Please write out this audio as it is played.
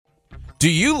Do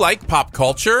you like pop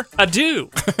culture? I do.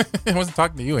 I wasn't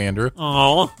talking to you, Andrew.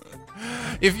 Aw.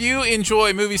 If you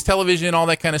enjoy movies, television, all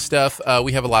that kind of stuff,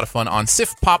 we have a lot of fun on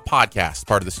SIF Pop Podcast,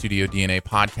 part of the Studio DNA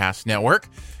Podcast Network.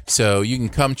 So you can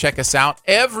come check us out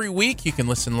every week. You can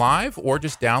listen live or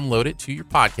just download it to your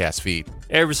podcast feed.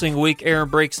 Every single week, Aaron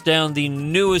breaks down the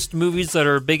newest movies that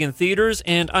are big in theaters,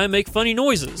 and I make funny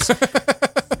noises.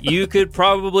 You could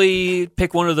probably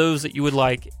pick one of those that you would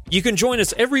like. You can join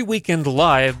us every weekend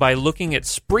live by looking at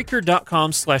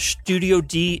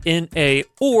Spreaker.com/StudioDNA,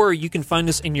 or you can find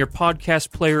us in your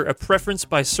podcast player of preference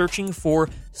by searching for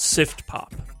Sift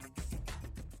Pop.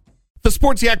 The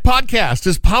Sports Yak Podcast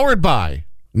is powered by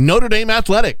Notre Dame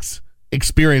Athletics.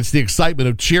 Experience the excitement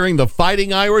of cheering the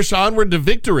Fighting Irish onward to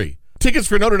victory. Tickets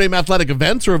for Notre Dame athletic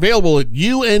events are available at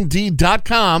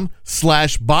und.com/buy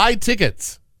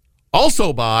tickets.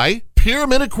 Also by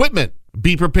Pyramid Equipment.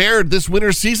 Be prepared this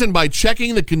winter season by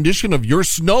checking the condition of your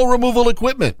snow removal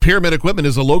equipment. Pyramid Equipment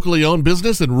is a locally owned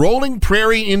business in Rolling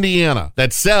Prairie, Indiana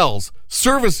that sells,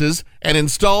 services, and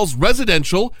installs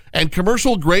residential and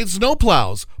commercial grade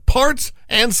snowplows, parts,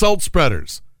 and salt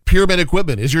spreaders. Pyramid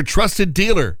Equipment is your trusted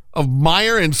dealer of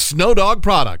Meyer and Snow Dog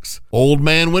products. Old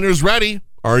Man Winter's ready.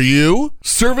 Are you?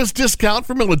 Service discount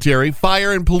for military,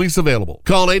 fire, and police available.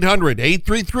 Call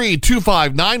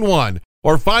 800-833-2591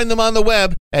 or find them on the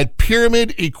web at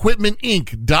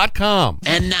PyramidEquipmentInc.com.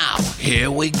 And now,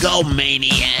 here we go,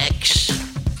 maniacs.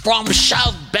 From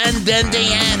South Bend,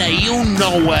 Indiana, you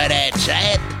know where that's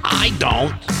at. I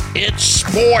don't. It's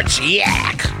Sports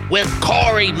Yak with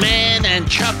Corey Mann and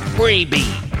Chuck Freebie.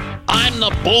 I'm the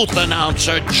booth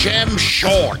announcer, Jim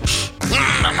Shorts.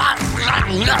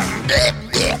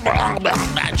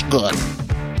 That's good.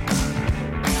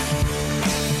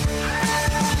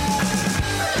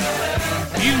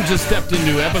 You just stepped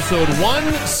into episode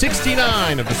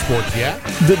 169 of the Sports Yak.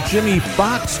 The Jimmy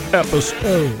Fox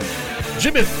episode.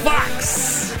 Jimmy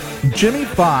Fox. Jimmy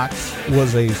Fox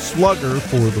was a slugger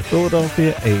for the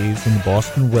Philadelphia A's and the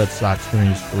Boston Red Sox during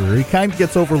his career. He kind of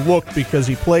gets overlooked because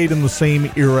he played in the same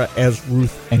era as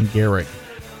Ruth and Gehrig.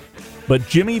 But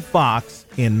Jimmy Fox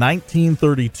in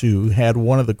 1932 had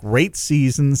one of the great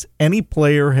seasons any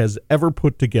player has ever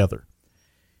put together.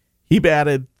 He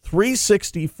batted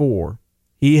 .364.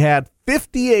 He had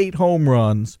 58 home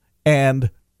runs and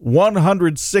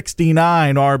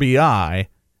 169 RBI,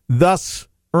 thus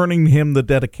earning him the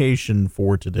dedication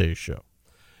for today's show.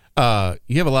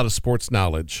 You have a lot of sports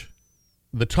knowledge.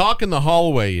 The talk in the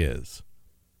hallway is,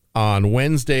 on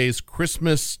Wednesday's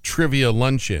Christmas Trivia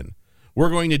Luncheon, we're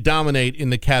going to dominate in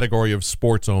the category of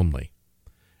sports only.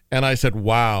 And I said,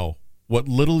 wow, what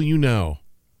little you know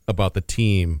about the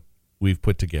team we've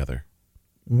put together.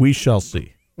 We shall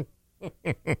see.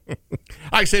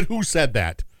 I said, who said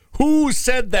that? Who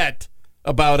said that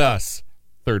about us?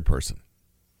 Third person.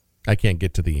 I can't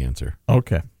get to the answer.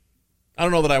 Okay. I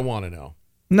don't know that I want to know.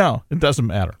 No, it doesn't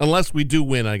matter. Unless we do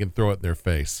win, I can throw it in their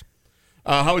face.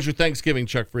 How was your Thanksgiving,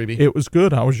 Chuck Freebie? It was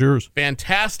good. How was yours?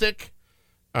 Fantastic.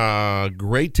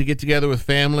 Great to get together with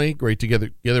family. Great to get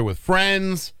together with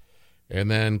friends. And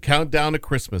then countdown to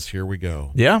Christmas. Here we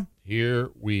go. Yeah.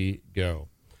 Here we go.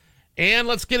 And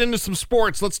let's get into some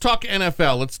sports. Let's talk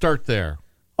NFL. Let's start there.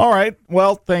 All right.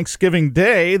 Well, Thanksgiving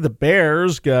Day, the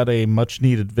Bears got a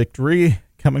much-needed victory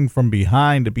coming from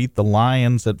behind to beat the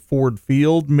Lions at Ford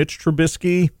Field. Mitch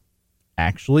Trubisky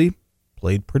actually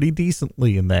played pretty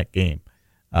decently in that game.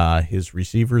 His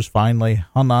receivers finally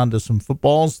hung on to some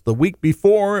footballs. The week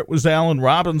before, it was Allen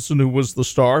Robinson who was the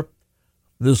star.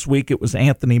 This week, it was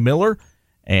Anthony Miller.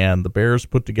 And the Bears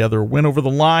put together a win over the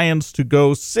Lions to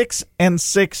go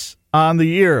 6-6 on the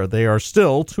year. They are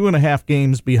still 2.5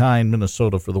 games behind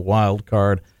Minnesota for the wild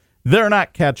card. They're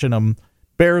not catching them.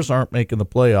 Bears aren't making the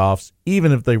playoffs,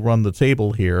 even if they run the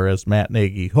table here, as Matt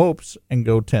Nagy hopes, and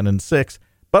go 10-6.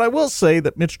 But I will say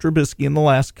that Mitch Trubisky in the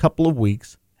last couple of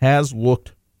weeks has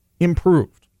looked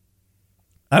improved.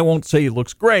 I won't say he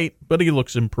looks great, but he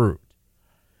looks improved.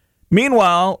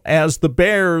 Meanwhile, as the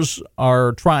Bears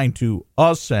are trying to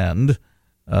ascend,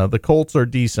 the Colts are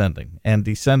descending, and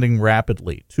descending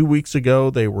rapidly. 2 weeks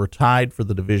ago, they were tied for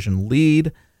the division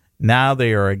lead. Now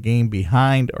they are a game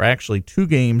behind, or actually 2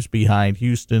 games behind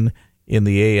Houston in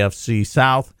the AFC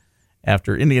South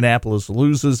after Indianapolis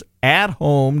loses at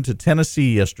home to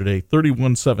Tennessee yesterday,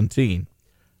 31-17.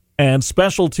 And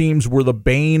special teams were the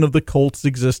bane of the Colts'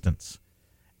 existence.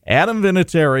 Adam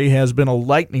Vinatieri has been a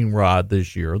lightning rod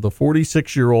this year. The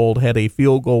 46-year-old had a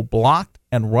field goal blocked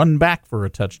and run back for a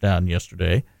touchdown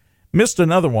yesterday. Missed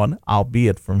another one,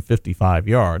 albeit from 55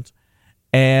 yards.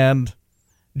 And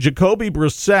Jacoby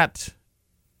Brissett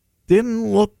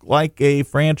didn't look like a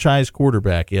franchise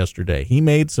quarterback yesterday. He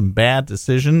made some bad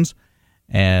decisions,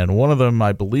 and one of them,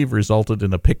 I believe, resulted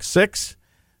in a pick six.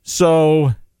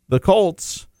 So the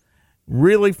Colts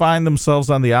really find themselves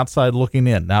on the outside looking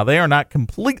in. Now, they are not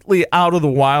completely out of the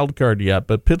wild card yet,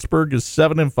 but Pittsburgh is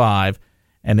 7-5,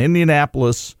 and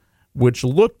Indianapolis, which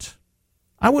looked,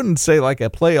 I wouldn't say like a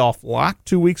playoff lock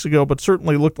 2 weeks ago, but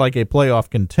certainly looked like a playoff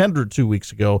contender 2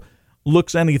 weeks ago,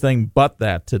 looks anything but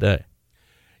that today.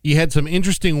 You had some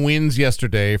interesting wins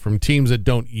yesterday from teams that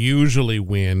don't usually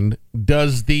win.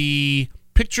 Does the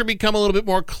picture become a little bit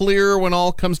more clear when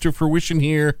all comes to fruition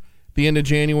here at the end of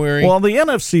January? Well, the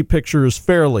NFC picture is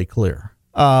fairly clear,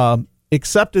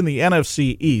 except in the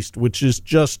NFC East, which is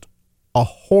just a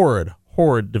horrid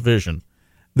division.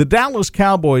 The Dallas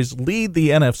Cowboys lead the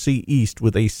NFC East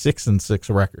with a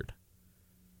 6-6 record.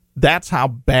 That's how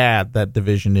bad that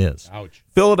division is. Ouch.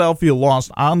 Philadelphia lost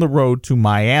on the road to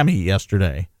Miami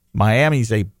yesterday.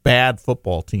 Miami's a bad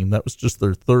football team. That was just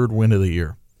their third win of the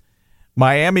year.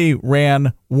 Miami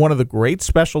ran one of the great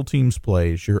special teams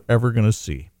plays you're ever going to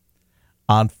see.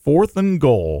 On 4th and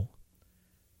goal,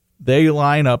 they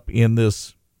line up in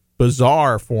this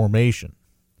bizarre formation.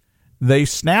 They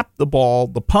snap the ball.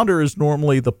 The punter is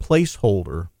normally the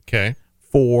placeholder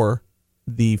for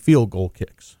the field goal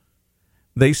kicks.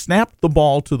 They snap the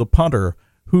ball to the punter,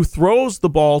 who throws the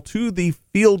ball to the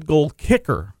field goal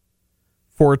kicker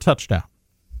for a touchdown.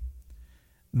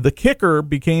 The kicker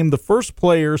became the first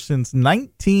player since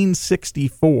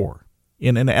 1964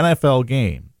 in an NFL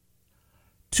game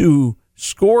to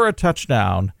score a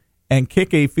touchdown and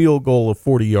kick a field goal of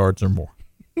 40 yards or more.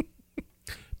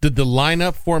 Did the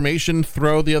lineup formation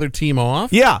throw the other team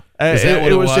off? Yeah.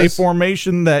 It was a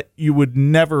formation that you would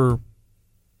never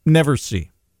see.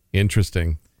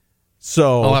 Interesting.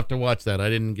 So I'll have to watch that. I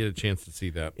didn't get a chance to see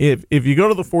that. If you go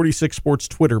to the 46 Sports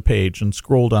Twitter page and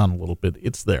scroll down a little bit,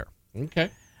 it's there. Okay.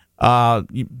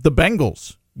 The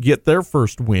Bengals get their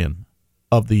first win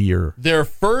of the year. Their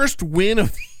first win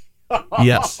of the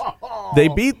Yes. They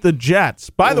beat the Jets.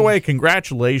 By the way,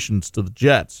 congratulations to the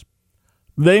Jets.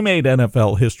 They made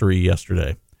NFL history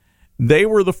yesterday. They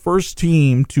were the first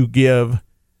team to give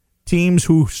teams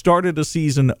who started a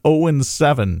season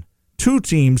 0-7, two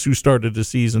teams who started a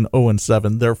season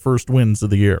 0-7, their first wins of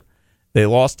the year. They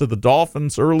lost to the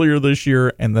Dolphins earlier this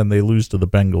year, and then they lose to the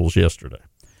Bengals yesterday.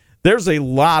 There's a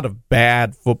lot of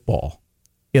bad football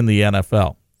in the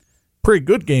NFL. Pretty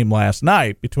good game last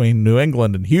night between New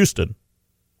England and Houston.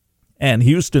 And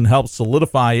Houston helped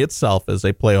solidify itself as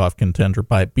a playoff contender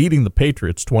by beating the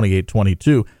Patriots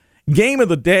 28-22. Game of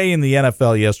the day in the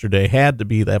NFL yesterday had to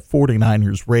be that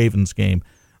 49ers-Ravens game.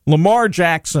 Lamar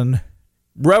Jackson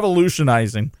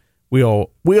revolutionizing. We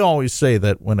always say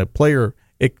that when a player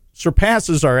it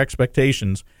surpasses our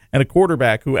expectations and a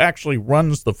quarterback who actually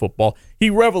runs the football, he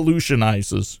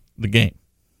revolutionizes the game.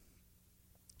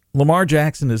 Lamar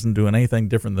Jackson isn't doing anything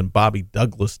different than Bobby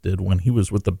Douglas did when he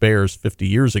was with the Bears 50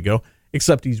 years ago,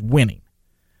 except he's winning.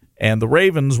 And the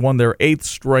Ravens won their 8th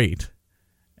straight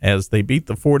as they beat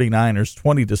the 49ers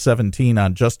 20-17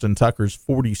 on Justin Tucker's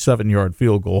 47-yard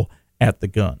field goal at the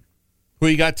gun. Who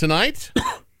you got tonight?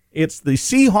 It's the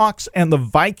Seahawks and the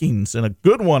Vikings in a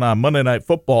good one on Monday Night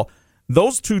Football.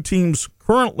 Those two teams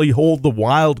currently hold the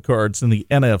wild cards in the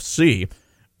NFC,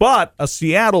 but a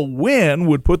Seattle win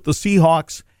would put the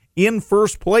Seahawks in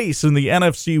first place in the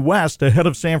NFC West ahead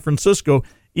of San Francisco.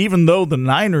 Even though the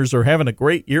Niners are having a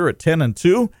great year at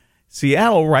 10-2,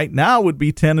 Seattle right now would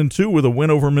be 10-2 with a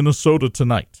win over Minnesota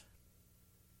tonight.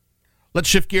 Let's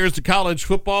shift gears to college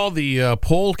football. The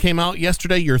poll came out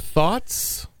yesterday. Your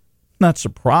thoughts? Not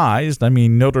surprised. I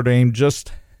mean, Notre Dame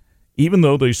just, even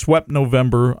though they swept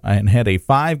November and had a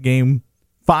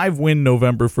 5-win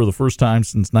November for the first time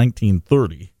since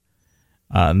 1930,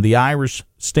 and the Irish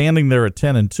standing there at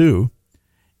 10-2,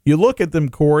 you look at them,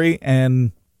 Corey,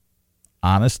 and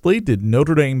honestly, did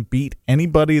Notre Dame beat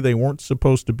anybody they weren't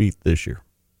supposed to beat this year?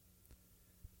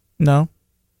 No.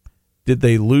 Did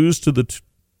they lose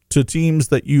to teams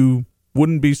that you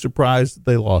wouldn't be surprised that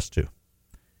they lost to?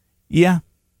 Yeah.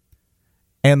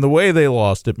 And the way they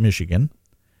lost at Michigan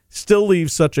still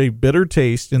leaves such a bitter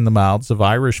taste in the mouths of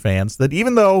Irish fans that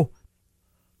even though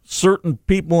certain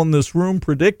people in this room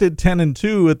predicted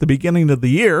 10-2 at the beginning of the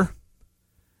year,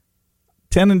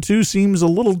 10-2 seems a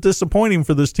little disappointing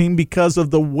for this team because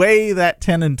of the way that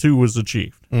 10-2 was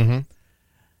achieved. Mm-hmm.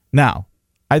 Now,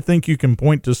 I think you can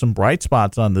point to some bright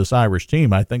spots on this Irish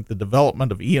team. I think the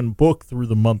development of Ian Book through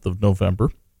the month of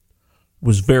November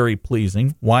was very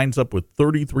pleasing. Winds up with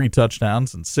 33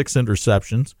 touchdowns and 6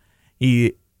 interceptions.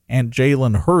 He and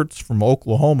Jalen Hurts from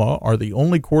Oklahoma are the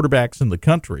only quarterbacks in the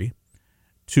country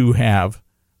to have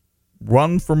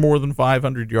run for more than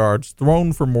 500 yards,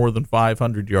 thrown for more than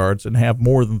 500 yards, and have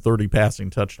more than 30 passing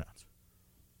touchdowns.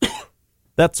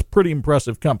 That's pretty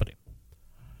impressive company.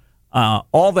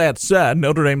 All that said,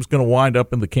 Notre Dame's going to wind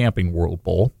up in the Camping World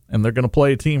Bowl, and they're going to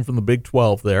play a team from the Big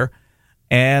 12 there.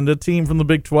 And a team from the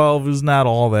Big 12 is not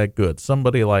all that good.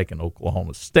 Somebody like an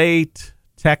Oklahoma State,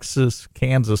 Texas,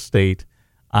 Kansas State,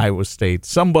 Iowa State,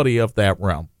 somebody of that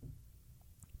realm.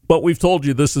 But we've told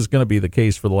you this is going to be the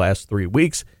case for the last 3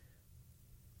 weeks.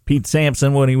 Pete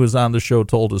Sampson, when he was on the show,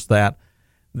 told us that.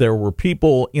 There were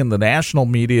people in the national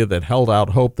media that held out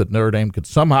hope that Notre Dame could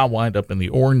somehow wind up in the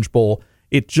Orange Bowl.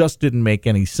 It just didn't make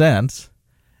any sense,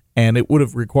 and it would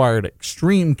have required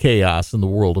extreme chaos in the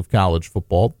world of college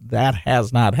football. That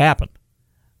has not happened.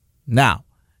 Now,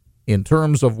 in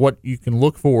terms of what you can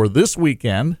look for this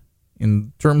weekend,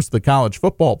 in terms of the college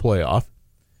football playoff,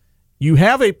 you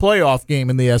have a playoff game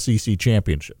in the SEC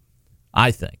championship,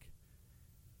 I think.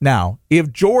 Now,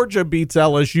 if Georgia beats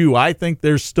LSU, I think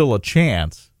there's still a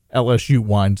chance LSU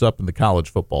winds up in the college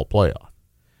football playoff.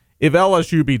 If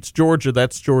LSU beats Georgia,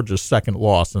 that's Georgia's second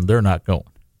loss, and they're not going.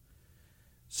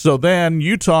 So then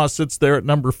Utah sits there at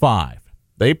number 5.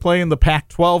 They play in the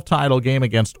Pac-12 title game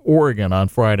against Oregon on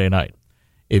Friday night.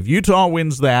 If Utah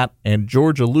wins that and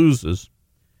Georgia loses,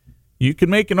 you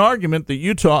can make an argument that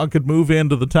Utah could move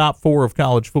into the top 4 of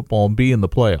college football and be in the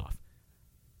playoff.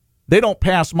 They don't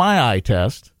pass my eye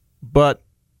test, but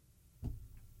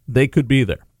they could be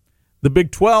there. The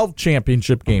Big 12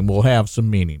 championship game will have some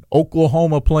meaning.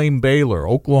 Oklahoma playing Baylor.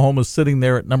 Oklahoma's sitting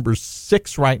there at number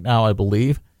 6 right now, I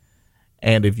believe.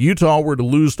 And if Utah were to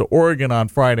lose to Oregon on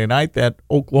Friday night, that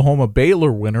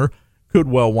Oklahoma-Baylor winner could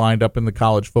well wind up in the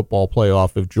college football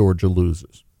playoff if Georgia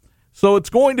loses. So it's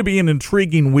going to be an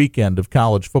intriguing weekend of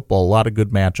college football. A lot of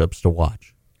good matchups to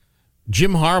watch.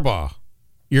 Jim Harbaugh,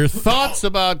 your thoughts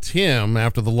about him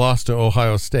after the loss to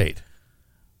Ohio State?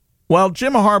 Well,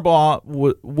 Jim Harbaugh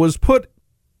was put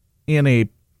in a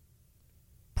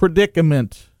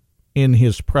predicament in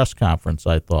his press conference,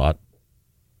 I thought,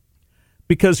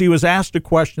 because he was asked a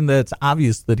question that's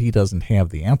obvious that he doesn't have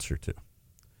the answer to,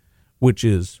 which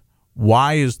is,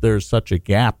 why is there such a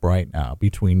gap right now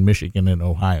between Michigan and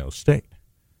Ohio State,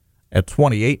 a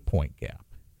 28-point gap?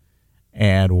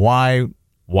 And why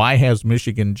has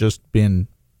Michigan just been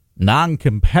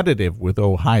non-competitive with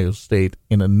Ohio State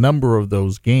in a number of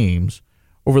those games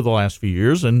over the last few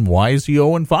years, and why is he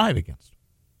 0-5 against them?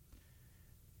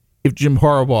 If Jim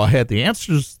Harbaugh had the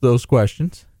answers to those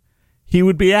questions, he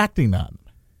would be acting on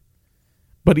them.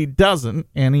 But he doesn't,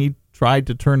 and he tried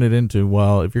to turn it into,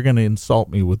 well, if you're going to insult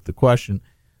me with the question,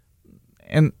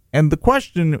 and the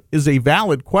question is a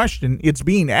valid question. It's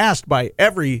being asked by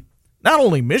every, not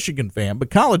only Michigan fan, but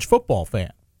college football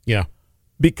fan. Yeah.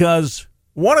 Because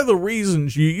one of the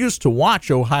reasons you used to watch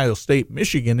Ohio State,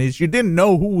 Michigan is you didn't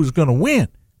know who was going to win.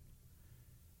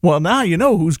 Well, now you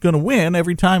know who's going to win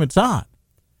every time it's on.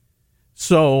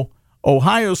 So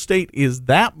Ohio State is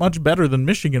that much better than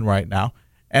Michigan right now,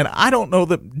 and I don't know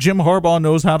that Jim Harbaugh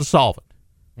knows how to solve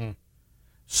it.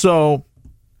 So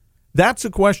that's a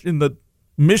question that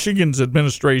Michigan's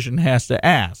administration has to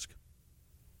ask.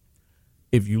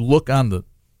 If you look on the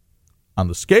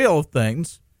scale of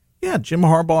things, yeah, Jim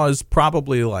Harbaugh is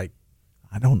probably like,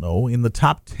 I don't know, in the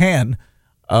top 10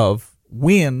 of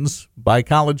wins by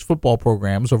college football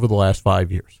programs over the last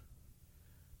 5 years.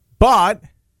 But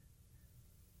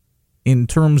in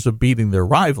terms of beating their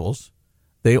rivals,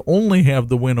 they only have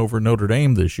the win over Notre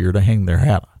Dame this year to hang their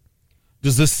hat on.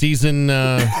 Does this season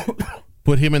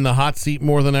put him in the hot seat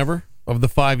more than ever of the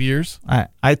 5 years?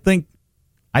 I think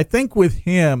with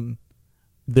him,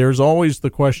 there's always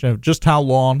the question of just how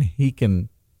long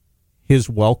his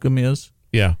welcome is.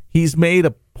 Yeah. He's made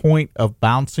a point of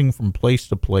bouncing from place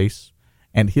to place,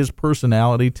 and his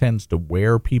personality tends to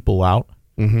wear people out.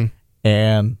 Mm-hmm.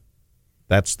 And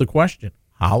that's the question.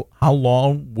 How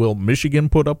long will Michigan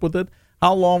put up with it?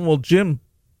 How long will Jim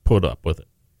put up with it?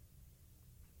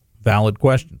 Valid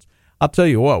questions. I'll tell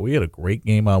you what, we had a great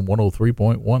game on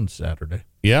 103.1 Saturday.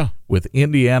 Yeah. With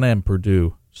Indiana and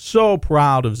Purdue. So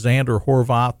proud of Xander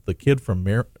Horvath, the kid from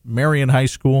Marion High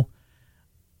School.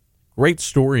 Great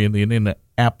story in the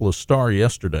Indianapolis Star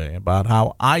yesterday about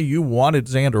how IU wanted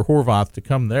Xander Horvath to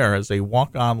come there as a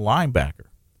walk-on linebacker.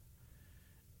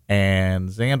 And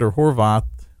Xander Horvath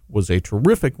was a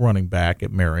terrific running back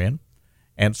at Marion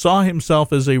and saw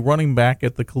himself as a running back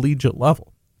at the collegiate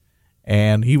level.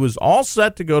 And he was all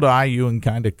set to go to IU and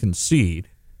kind of concede.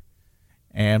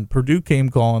 And Purdue came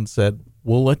calling and said,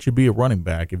 we'll let you be a running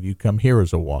back if you come here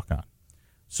as a walk-on.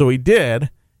 So he did,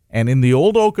 and in the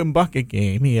Old Oaken Bucket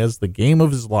game, he has the game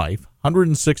of his life,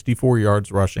 164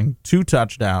 yards rushing, 2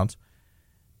 touchdowns,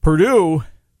 Purdue,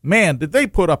 man, did they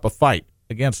put up a fight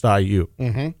against IU.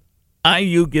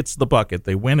 IU gets the bucket.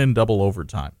 They win in double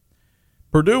overtime.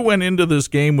 Purdue went into this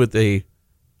game with a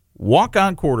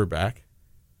walk-on quarterback,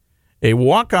 a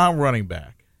walk-on running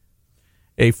back,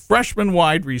 a freshman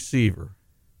wide receiver,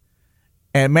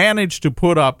 and managed to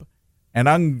put up an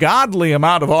ungodly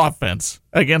amount of offense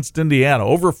against Indiana,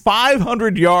 over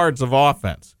 500 yards of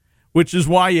offense, which is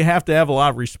why you have to have a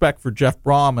lot of respect for Jeff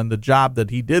Brom and the job that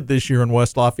he did this year in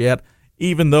West Lafayette,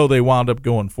 even though they wound up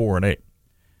going 4-8.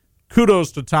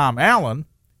 Kudos to Tom Allen.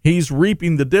 He's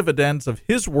reaping the dividends of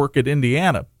his work at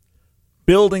Indiana,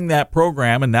 building that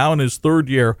program, and now in his third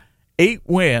year, 8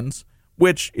 wins,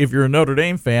 which, if you're a Notre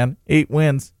Dame fan, 8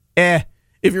 wins, If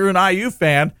you're an IU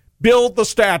fan, build the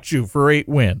statue for 8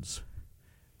 wins.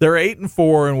 They're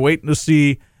 8-4 and waiting to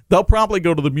see. They'll probably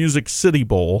go to the Music City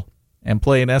Bowl and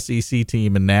play an SEC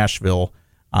team in Nashville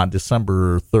on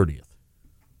December 30th.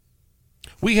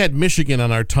 We had Michigan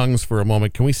on our tongues for a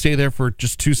moment. Can we stay there for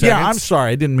just 2 seconds? Yeah, I'm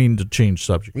sorry. I didn't mean to change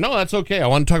subject. No, that's okay. I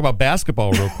want to talk about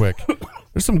basketball real quick.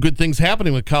 There's some good things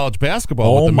happening with college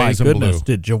basketball. Oh, with the my Maize and goodness.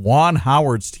 Blue. Did Juwan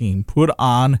Howard's team put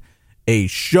on a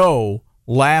show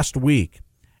last week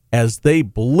as they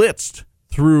blitzed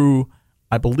through,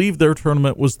 I believe their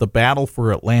tournament was the Battle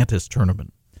for Atlantis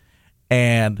tournament.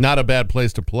 And Not a bad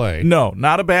place to play. no,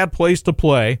 not a bad place to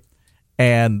play.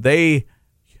 And they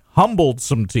humbled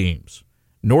some teams.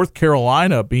 North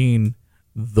Carolina being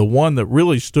the one that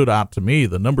really stood out to me,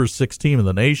 the number 6 team in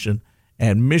the nation,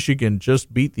 and Michigan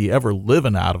just beat the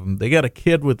ever-living out of them. They got a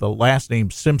kid with the last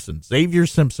name Simpson. Xavier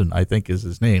Simpson, I think is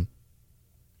his name.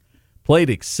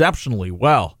 Played exceptionally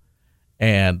well.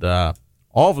 And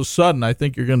all of a sudden, I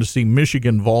think you're going to see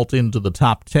Michigan vault into the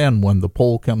top 10 when the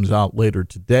poll comes out later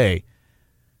today.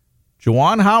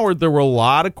 Juwan Howard, there were a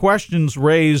lot of questions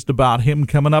raised about him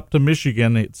coming up to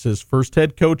Michigan. It's his first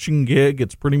head coaching gig.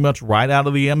 It's pretty much right out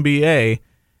of the NBA.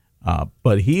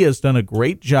 But he has done a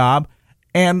great job.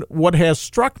 And what has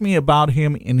struck me about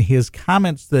him in his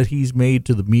comments that he's made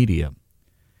to the media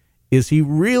is he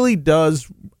really does,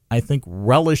 I think,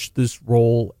 relish this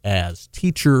role as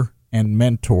teacher and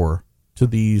mentor to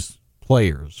these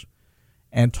players,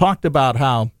 and talked about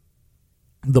how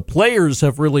the players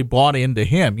have really bought into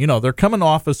him. You know, they're coming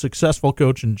off a successful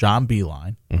coach in John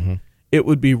Beilein. Mm-hmm. It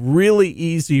would be really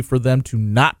easy for them to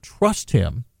not trust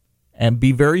him and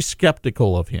be very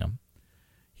skeptical of him.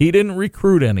 He didn't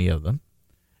recruit any of them.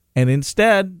 And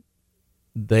instead,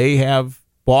 they have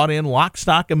bought in lock,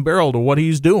 stock, and barrel to what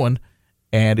he's doing.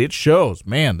 And it shows.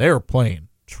 Man, they're playing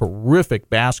terrific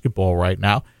basketball right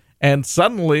now. And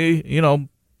suddenly, you know,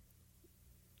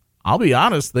 I'll be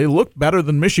honest, they look better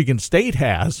than Michigan State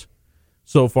has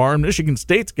so far. And Michigan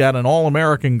State's got an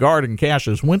All-American guard in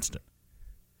Cassius Winston.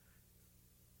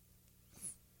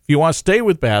 If you want to stay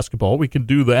with basketball, we can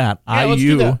do that. Yeah, let's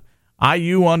do that.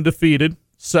 IU undefeated,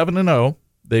 7-0.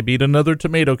 They beat another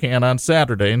tomato can on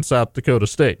Saturday in South Dakota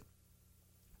State.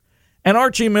 And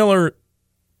Archie Miller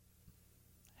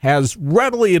has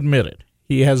readily admitted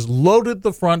he has loaded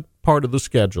the front part of the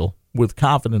schedule with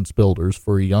confidence builders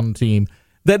for a young team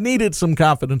that needed some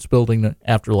confidence building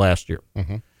after last year.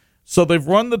 Mm-hmm. So they've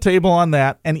run the table on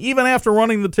that. And even after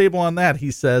running the table on that,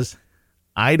 he says,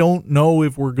 I don't know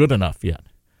if we're good enough yet.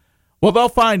 Well, they'll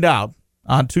find out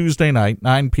on Tuesday night,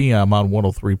 9 p.m. on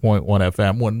 103.1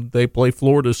 FM when they play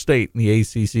Florida State in the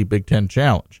ACC Big Ten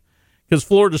Challenge. Because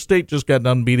Florida State just got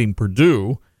done beating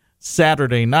Purdue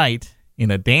Saturday night in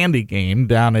a dandy game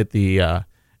down at the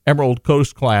Emerald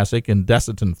Coast Classic in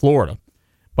Dessaton, Florida,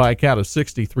 by a count of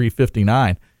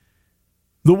 63-59.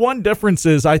 The one difference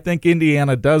is I think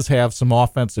Indiana does have some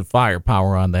offensive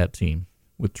firepower on that team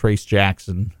with Trace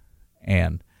Jackson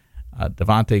and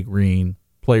Devontae Green,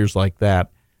 players like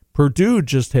that. Purdue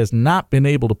just has not been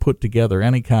able to put together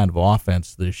any kind of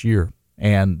offense this year,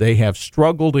 and they have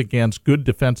struggled against good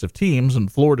defensive teams,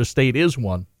 and Florida State is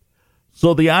one.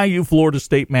 So the IU-Florida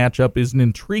State matchup is an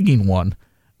intriguing one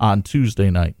on Tuesday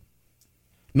night.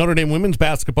 Notre Dame women's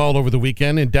basketball over the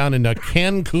weekend and down in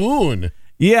Cancun.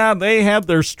 Yeah, they have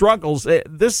their struggles.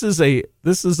 This is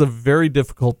a very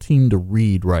difficult team to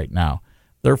read right now.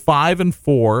 They're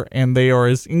 5-4, and they are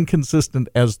as inconsistent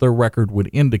as their record would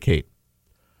indicate.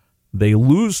 They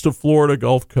lose to Florida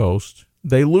Gulf Coast.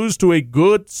 They lose to a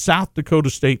good South Dakota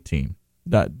State team.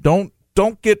 Don't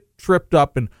get tripped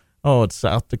up and, oh, it's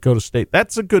South Dakota State.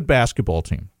 That's a good basketball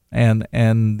team.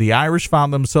 And the Irish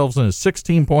found themselves in a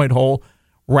 16-point hole,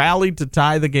 rallied to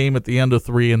tie the game at the end of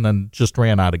 3, and then just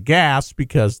ran out of gas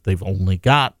because they've only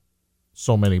got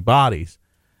so many bodies.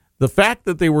 The fact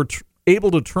that they were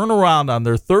able to turn around on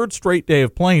their third straight day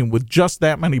of playing with just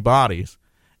that many bodies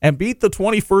and beat the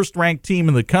 21st ranked team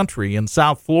in the country in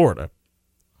South Florida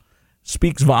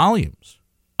speaks volumes,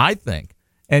 I think.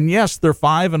 And yes, they're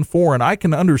 5-4, and I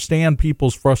can understand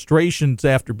people's frustrations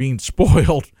after being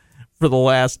spoiled for the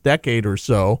last decade or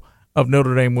so of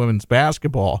Notre Dame women's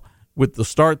basketball with the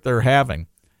start they're having.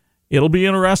 It'll be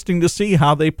interesting to see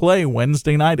how they play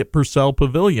Wednesday night at Purcell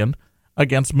Pavilion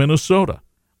against Minnesota.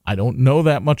 I don't know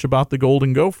that much about the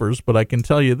Golden Gophers, but I can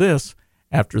tell you this.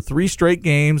 After 3 straight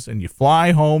games and you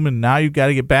fly home and now you've got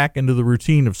to get back into the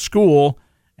routine of school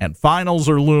and finals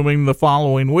are looming the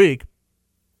following week,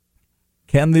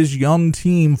 can this young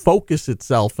team focus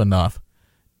itself enough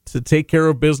to take care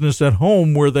of business at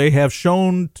home where they have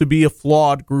shown to be a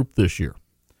flawed group this year?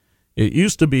 It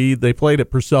used to be they played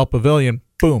at Purcell Pavilion,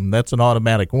 boom, that's an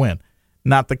automatic win.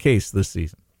 Not the case this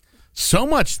season. So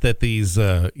much that these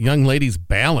young ladies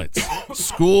balance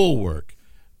schoolwork,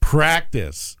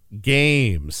 practice,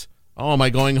 games. Oh, am I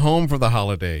going home for the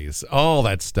holidays? All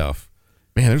that stuff.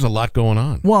 Man, there's a lot going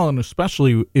on. Well, and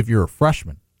especially if you're a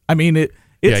freshman. I mean,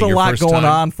 it's a lot going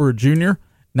on for a junior.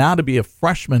 Now to be a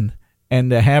freshman and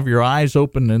to have your eyes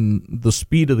open and the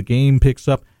speed of the game picks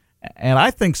up. And I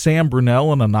think Sam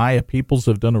Brunell and Anaya Peoples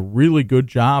have done a really good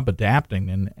job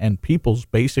adapting. And Peoples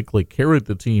basically carried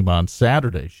the team on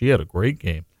Saturday. She had a great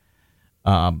game.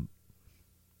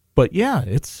 But, yeah,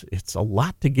 it's a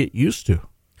lot to get used to.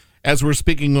 As we're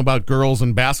speaking about girls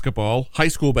and basketball, high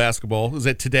school basketball, is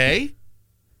it today?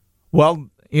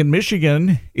 Well, in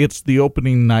Michigan, it's the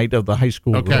opening night of the high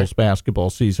school girls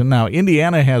basketball season. Now,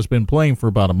 Indiana has been playing for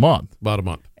about a month.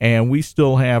 And we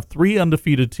still have 3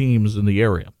 undefeated teams in the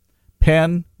area.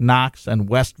 Penn, Knox, and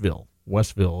Westville.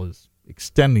 Westville is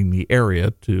extending the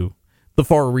area to the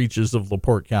far reaches of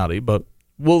LaPorte County, but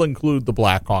we'll include the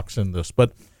Blackhawks in this.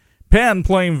 But Penn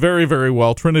playing very, very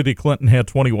well. Trinity Clinton had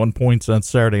 21 points on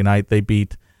Saturday night. They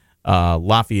beat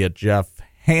Lafayette Jeff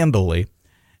handily.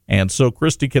 And so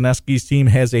Christy Koneski's team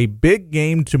has a big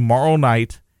game tomorrow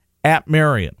night at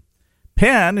Marion.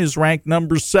 Penn is ranked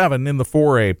number 7 in the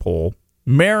 4A poll.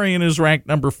 Marion is ranked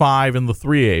number 5 in the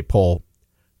 3A poll.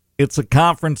 It's a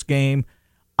conference game.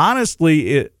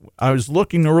 Honestly, I was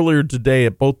looking earlier today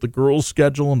at both the girls'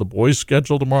 schedule and the boys'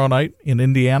 schedule tomorrow night in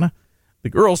Indiana. The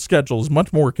girls' schedule is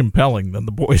much more compelling than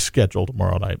the boys' schedule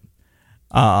tomorrow night.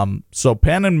 So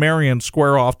Penn and Marion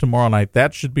square off tomorrow night.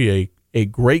 That should be a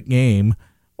great game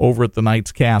over at the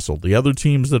Knights Castle. The other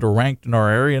teams that are ranked in our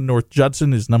area, North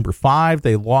Judson is number 5.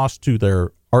 They lost to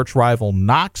their arch rival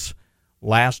Knox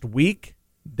last week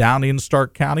down in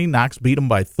Stark County. Knox beat them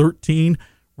by 13.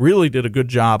 Really did a good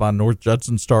job on North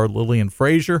Judson star Lillian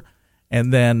Frazier.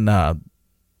 And then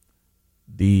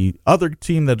the other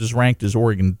team that is ranked is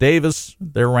Oregon Davis.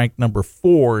 They're ranked number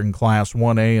 4 in Class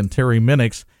 1A, and Terry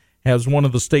Minix has one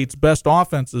of the state's best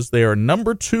offenses. They are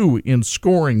number 2 in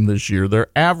scoring this year.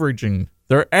 They're averaging,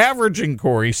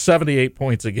 Corey, 78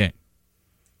 points a game.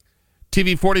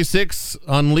 TV 46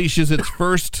 unleashes its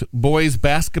first boys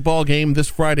basketball game this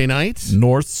Friday night.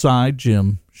 Northside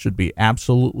Gym should be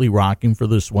absolutely rocking for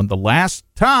this one. The last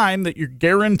time that you're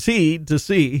guaranteed to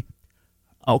see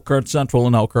Elkhart Central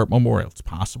and Elkhart Memorial. It's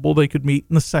possible they could meet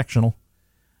in the sectional,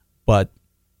 but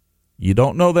you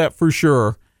don't know that for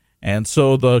sure. And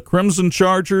so the Crimson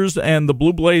Chargers and the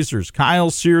Blue Blazers,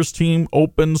 Kyle Sears' team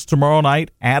opens tomorrow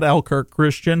night at Elkhart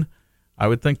Christian. I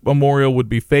would think Memorial would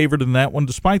be favored in that one,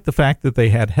 despite the fact that they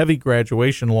had heavy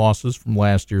graduation losses from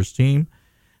last year's team.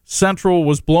 Central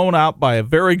was blown out by a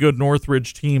very good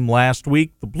Northridge team last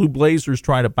week. The Blue Blazers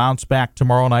try to bounce back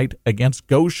tomorrow night against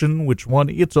Goshen, which won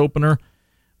its opener.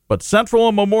 But Central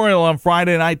and Memorial on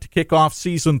Friday night to kick off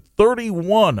season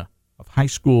 31 of high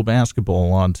school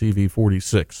basketball on TV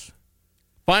 46.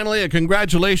 Finally, a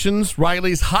congratulations,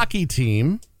 Riley's hockey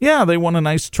team. Yeah, they won a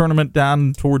nice tournament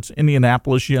down towards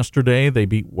Indianapolis yesterday. They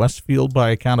beat Westfield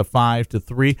by a count of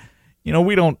 5-3. You know,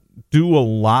 we don't do a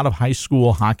lot of high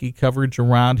school hockey coverage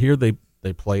around here. They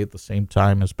play at the same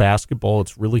time as basketball.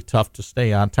 It's really tough to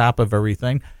stay on top of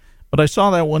everything. But I saw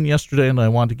that one yesterday, and I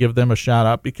wanted to give them a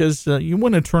shout-out because you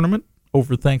win a tournament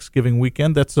over Thanksgiving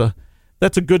weekend. That's a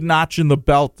good notch in the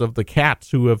belt of the Cats,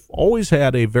 who have always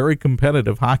had a very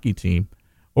competitive hockey team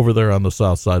over there on the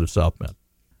south side of South Bend.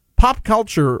 Pop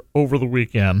culture over the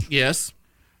weekend. Yes.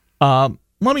 Let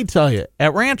me tell you,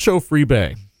 at Rancho Free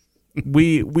Bay,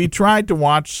 we tried to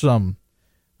watch some,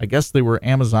 I guess they were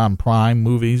Amazon Prime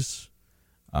movies.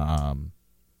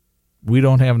 We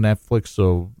don't have Netflix,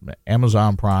 so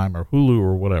Amazon Prime or Hulu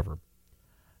or whatever.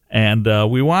 And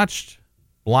we watched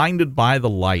Blinded by the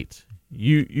Light.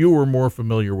 You were more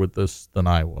familiar with this than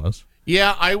I was.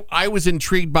 Yeah, I was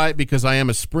intrigued by it because I am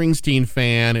a Springsteen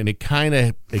fan, and it kind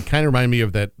of reminded me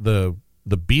of the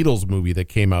the Beatles movie that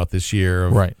came out this year.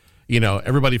 Right.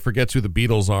 Everybody forgets who the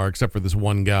Beatles are except for this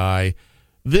one guy.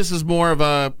 This is more of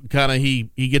a kind of he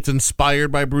gets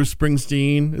inspired by Bruce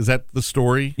Springsteen. Is that the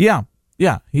story? Yeah.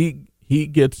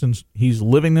 He's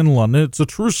living in London. It's a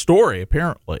true story,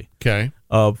 apparently. Okay.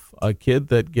 Of a kid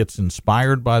that gets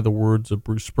inspired by the words of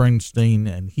Bruce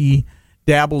Springsteen, and he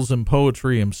dabbles in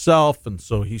poetry himself, and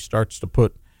so he starts to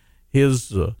put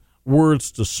his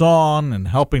words to song and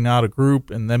helping out a group,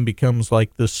 and then becomes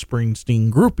like this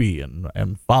Springsteen groupie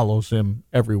and follows him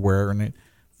everywhere, and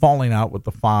falling out with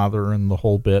the father and the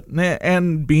whole bit,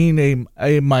 and being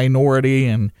a minority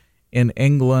in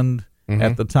England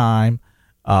at the time,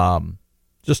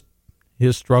 just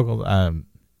his struggle.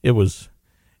 It was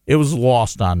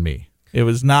lost on me. It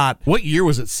was not. What year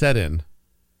was it set in?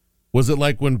 Was it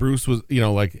like when Bruce was,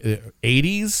 like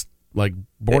 80s, like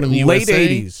born in the late USA?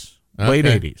 80s, late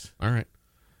 80s. All right.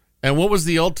 And what was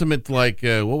the ultimate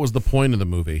what was the point of the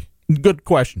movie? Good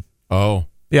question. Oh,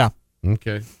 Yeah.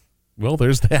 okay. Well,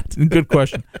 there's that. Good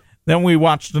question. Then we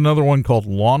watched another one called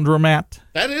Laundromat.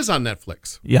 That is on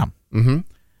Netflix. Yeah. Mm-hmm.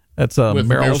 That's a With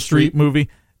Meryl Meryl Streep movie.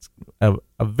 It's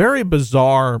a very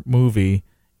bizarre movie.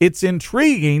 It's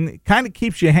intriguing. It kind of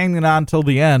keeps you hanging on till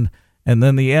the end, and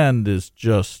then the end is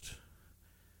just,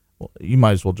 well, you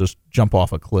might as well just jump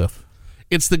off a cliff.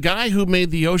 It's the guy who made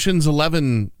the Ocean's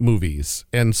 11 movies,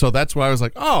 and so that's why I was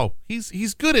like, oh,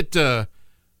 he's good at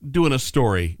doing a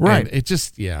story. Right. And it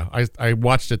just, I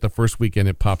watched it the first weekend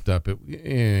it popped up.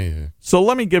 So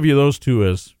let me give you those two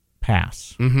as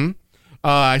pass. Mm-hmm.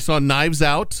 I saw Knives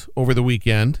Out over the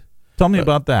weekend. Tell me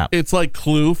about that. It's like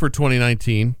Clue for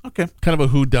 2019. Okay. Kind of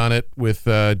a whodunit with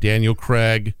Daniel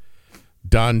Craig,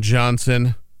 Don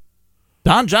Johnson.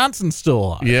 Don Johnson's still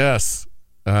alive. Yes.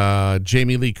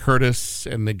 Jamie Lee Curtis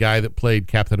and the guy that played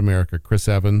Captain America, Chris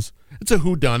Evans. It's a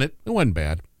whodunit. It wasn't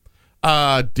bad.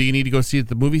 Do you need to go see it at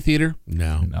the movie theater?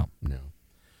 No.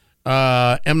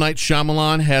 M. Night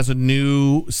Shyamalan has a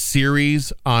new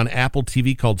series on Apple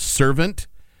TV called Servant,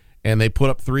 and they put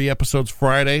up 3 episodes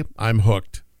Friday. I'm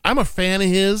hooked. I'm a fan of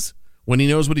his when he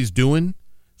knows what he's doing.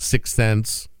 Sixth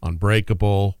Sense,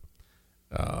 Unbreakable,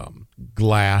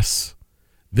 Glass.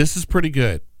 This is pretty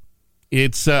good.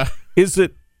 It's Is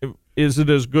it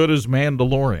as good as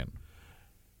Mandalorian?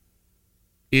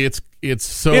 It's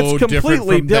so It's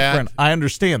completely different. different. I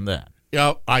understand that.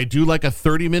 Yeah, I do like a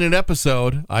 30-minute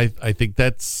episode. I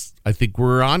think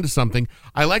we're on to something.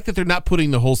 I like that they're not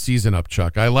putting the whole season up,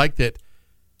 Chuck. I like that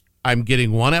I'm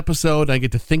getting one episode. I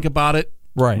get to think about it,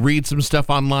 Right. read some stuff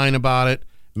online about it.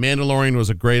 Mandalorian was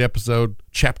a great episode.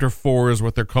 Chapter 4 is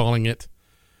what they're calling it.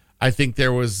 I think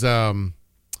there was some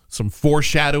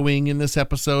foreshadowing in this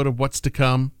episode of what's to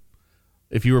come.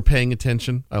 If you were paying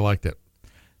attention, I liked it.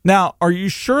 Now, are you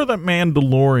sure that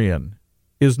Mandalorian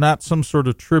is not some sort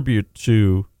of tribute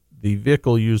to the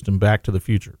vehicle used in Back to the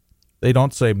Future? They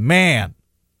don't say, man,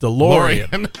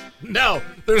 DeLorean. No,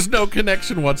 there's no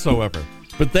connection whatsoever.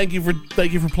 But thank you for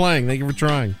playing. Thank you for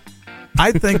trying.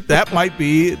 I think that might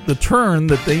be the turn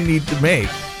that they need to make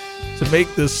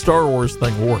this Star Wars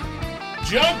thing work.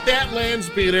 Jump that land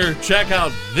speeder. Check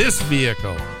out this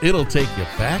vehicle. It'll take you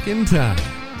back in time.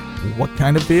 What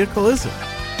kind of vehicle is it?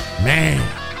 Man,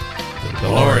 the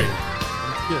DeLorean.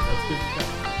 That's good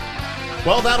stuff.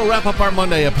 Well, that'll wrap up our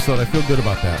Monday episode. I feel good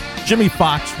about that. Jimmy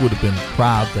Fox would have been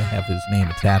proud to have his name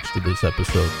attached to this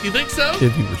episode You think so?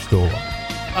 if he were still alive.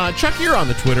 Chuck, you're on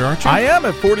the Twitter, aren't you? I am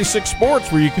at 46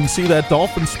 Sports, where you can see that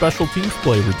Dolphins special teams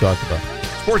play we talked about.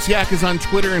 Sports Yak is on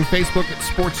Twitter and Facebook at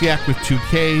Sports Yak with 2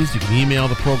 Ks. You can email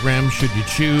the program should you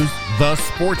choose. The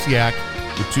Sports Yak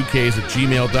with 2 Ks at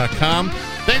gmail.com.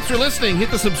 Thanks for listening. Hit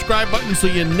the subscribe button so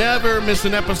you never miss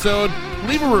an episode.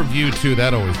 Leave a review, too.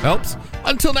 That always helps.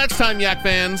 Until next time, Yak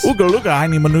fans. Ooga looga,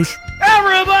 Heine Manouche.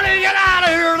 Everybody get out of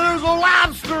here! There's a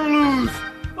lobster loose!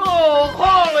 Oh,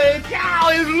 holy cow,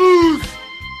 he's loose!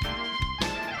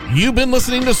 You've been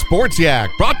listening to Sports Yak,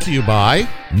 brought to you by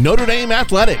Notre Dame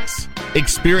Athletics.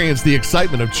 Experience the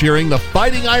excitement of cheering the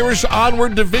Fighting Irish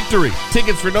onward to victory.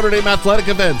 Tickets for Notre Dame athletic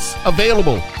events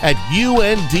available at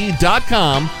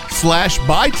und.com/buy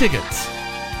tickets.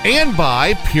 And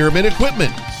by Pyramid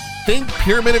Equipment. Think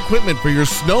Pyramid Equipment for your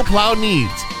snowplow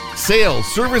needs. Sales,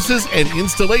 services, and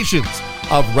installations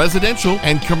of residential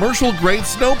and commercial grade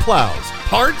snowplows,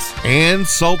 parts, and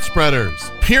salt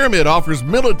spreaders. Pyramid offers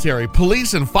military,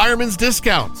 police, and firemen's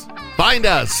discounts. Find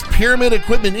us,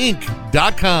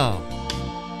 PyramidEquipmentInc.com.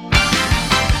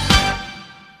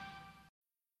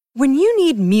 When you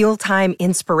need mealtime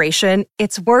inspiration,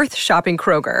 it's worth shopping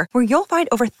Kroger, where you'll find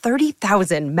over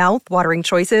 30,000 mouth-watering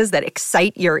choices that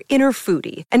excite your inner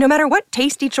foodie. And no matter what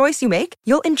tasty choice you make,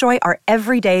 you'll enjoy our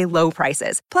everyday low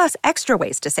prices, plus extra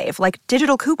ways to save, like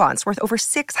digital coupons worth over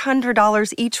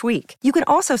 $600 each week. You can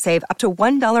also save up to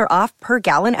 $1 off per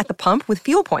gallon at the pump with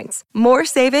fuel points. More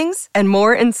savings and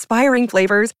more inspiring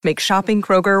flavors make shopping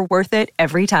Kroger worth it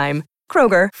every time.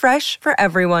 Kroger, fresh for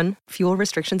everyone. Fuel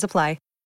restrictions apply.